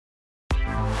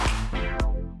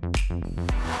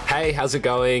Hey, how's it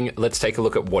going? Let's take a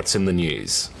look at what's in the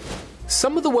news.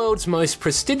 Some of the world's most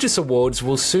prestigious awards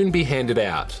will soon be handed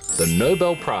out, the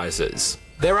Nobel Prizes.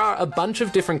 There are a bunch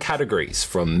of different categories,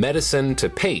 from medicine to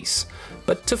peace.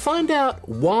 But to find out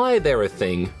why they're a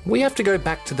thing, we have to go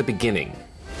back to the beginning.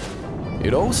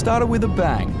 It all started with a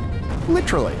bang.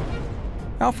 Literally.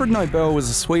 Alfred Nobel was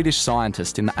a Swedish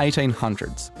scientist in the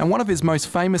 1800s, and one of his most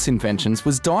famous inventions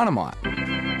was dynamite.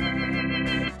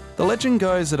 The legend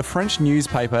goes that a French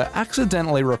newspaper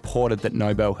accidentally reported that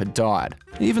Nobel had died,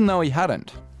 even though he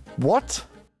hadn't. What?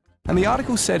 And the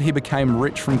article said he became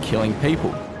rich from killing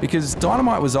people, because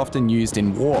dynamite was often used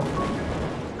in war.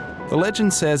 The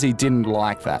legend says he didn't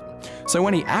like that. So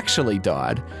when he actually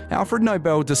died, Alfred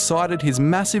Nobel decided his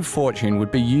massive fortune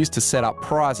would be used to set up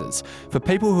prizes for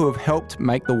people who have helped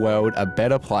make the world a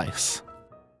better place.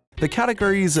 The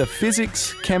categories are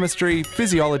physics, chemistry,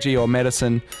 physiology or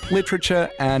medicine, literature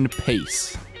and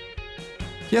peace.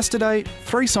 Yesterday,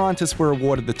 3 scientists were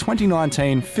awarded the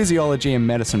 2019 Physiology and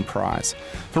Medicine Prize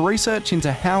for research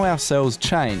into how our cells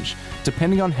change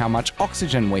depending on how much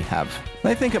oxygen we have.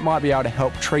 They think it might be able to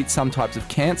help treat some types of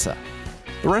cancer.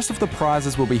 The rest of the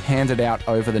prizes will be handed out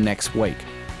over the next week,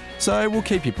 so we'll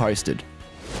keep you posted.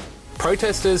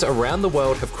 Protesters around the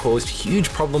world have caused huge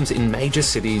problems in major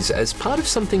cities as part of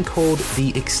something called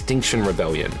the Extinction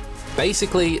Rebellion.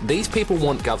 Basically, these people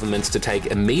want governments to take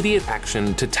immediate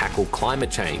action to tackle climate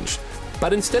change.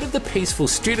 But instead of the peaceful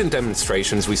student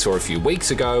demonstrations we saw a few weeks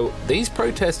ago, these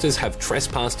protesters have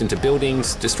trespassed into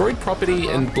buildings, destroyed property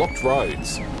and blocked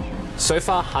roads. So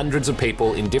far, hundreds of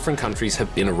people in different countries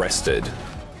have been arrested.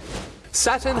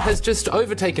 Saturn has just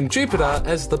overtaken Jupiter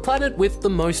as the planet with the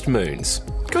most moons.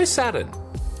 Go Saturn!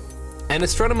 An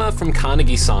astronomer from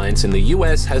Carnegie Science in the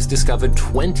US has discovered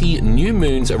 20 new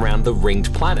moons around the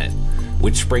ringed planet,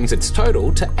 which brings its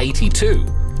total to 82.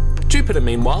 Jupiter,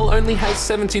 meanwhile, only has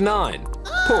 79.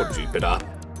 Poor Jupiter.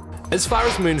 As far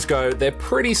as moons go, they're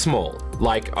pretty small,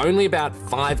 like only about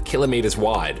 5 kilometers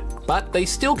wide, but they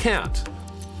still count.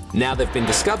 Now they've been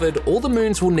discovered, all the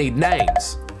moons will need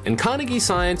names, and Carnegie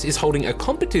Science is holding a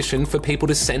competition for people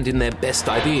to send in their best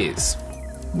ideas.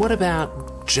 What about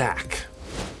Jack?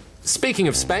 Speaking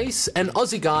of space, an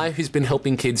Aussie guy who's been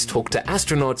helping kids talk to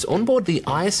astronauts on board the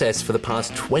ISS for the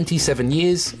past 27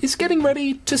 years is getting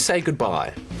ready to say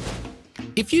goodbye.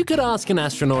 If you could ask an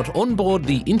astronaut on board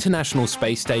the International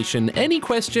Space Station any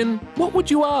question, what would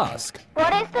you ask?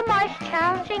 What is the most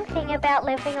challenging thing about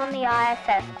living on the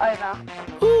ISS?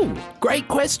 Over. Ooh, great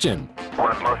question.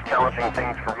 One of the most challenging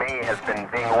things for me has been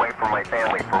being away from my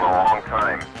family for a long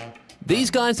time.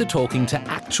 These guys are talking to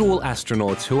actual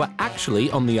astronauts who are actually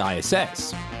on the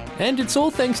ISS. And it's all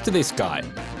thanks to this guy,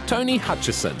 Tony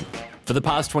Hutchison. For the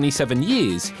past 27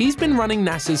 years, he's been running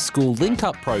NASA's School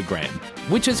Link-Up program,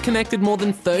 which has connected more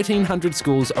than 1,300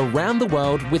 schools around the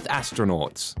world with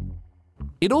astronauts.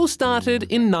 It all started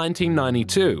in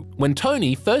 1992, when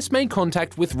Tony first made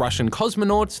contact with Russian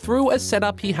cosmonauts through a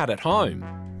setup he had at home.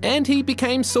 And he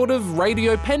became sort of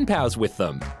radio pen pals with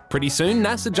them. Pretty soon,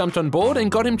 NASA jumped on board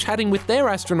and got him chatting with their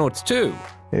astronauts too.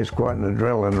 It's quite an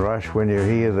adrenaline rush when you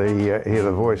hear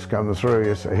the voice come through.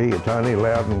 You say, "Here, Tony,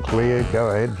 loud and clear. Go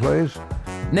ahead, please."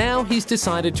 Now he's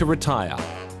decided to retire,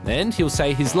 and he'll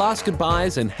say his last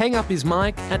goodbyes and hang up his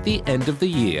mic at the end of the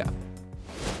year.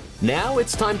 Now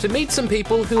it's time to meet some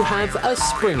people who have a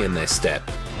spring in their step.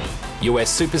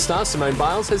 US superstar Simone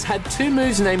Biles has had 2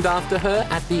 moves named after her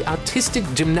at the Artistic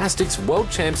Gymnastics World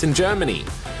Champs in Germany.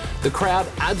 The crowd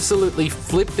absolutely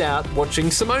flipped out watching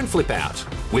Simone flip out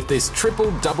with this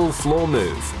triple-double floor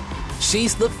move.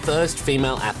 She's the first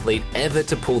female athlete ever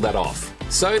to pull that off,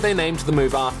 so they named the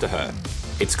move after her.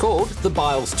 It's called the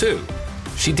Biles 2.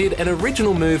 She did an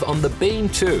original move on the beam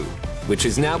too, which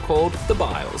is now called the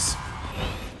Biles.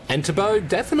 And Thibaut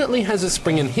definitely has a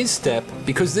spring in his step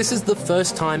because this is the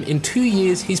first time in 2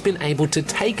 years he's been able to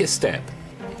take a step.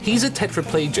 He's a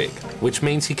tetraplegic, which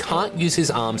means he can't use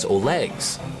his arms or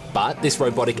legs. But this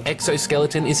robotic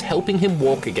exoskeleton is helping him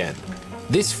walk again.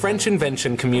 This French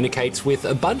invention communicates with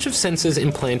a bunch of sensors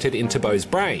implanted in Thibaut's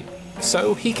brain,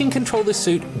 so he can control the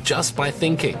suit just by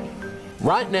thinking.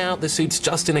 Right now, the suit's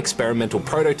just an experimental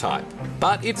prototype,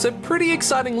 but it's a pretty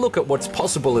exciting look at what's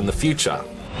possible in the future.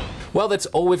 Well, that's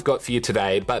all we've got for you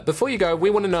today, but before you go, we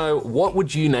want to know, what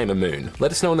would you name a moon?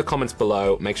 Let us know in the comments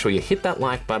below. Make sure you hit that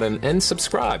like button and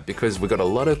subscribe because we've got a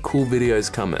lot of cool videos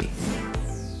coming.